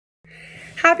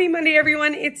Happy Monday,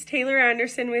 everyone. It's Taylor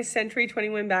Andersen with Century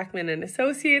 21 Bachman and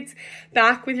Associates,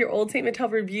 back with your Old St.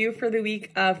 Mattel review for the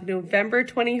week of November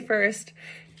 21st,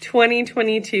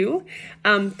 2022.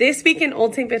 This week in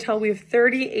Old St. Mattel, we have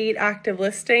 38 active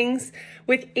listings,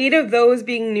 with 8 of those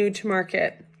being new to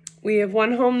market. We have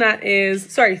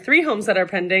three homes that are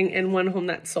pending and 1 home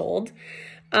that's sold.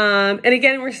 And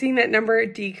again, we're seeing that number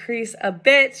decrease a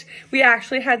bit. We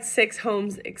actually had 6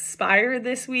 homes expire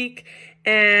this week,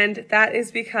 and that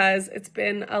is because it's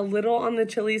been a little on the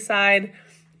chilly side.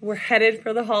 We're headed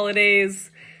for the holidays.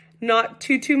 Not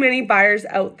too many buyers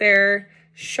out there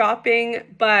shopping,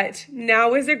 but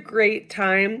now is a great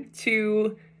time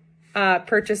to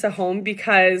purchase a home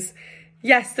because,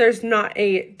 yes, there's not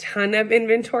a ton of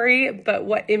inventory, but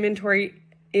what inventory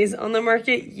is on the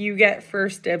market, you get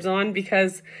first dibs on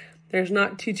because there's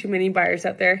not too many buyers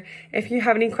out there. If you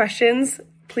have any questions,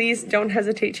 please don't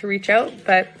hesitate to reach out,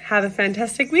 but have a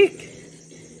fantastic week.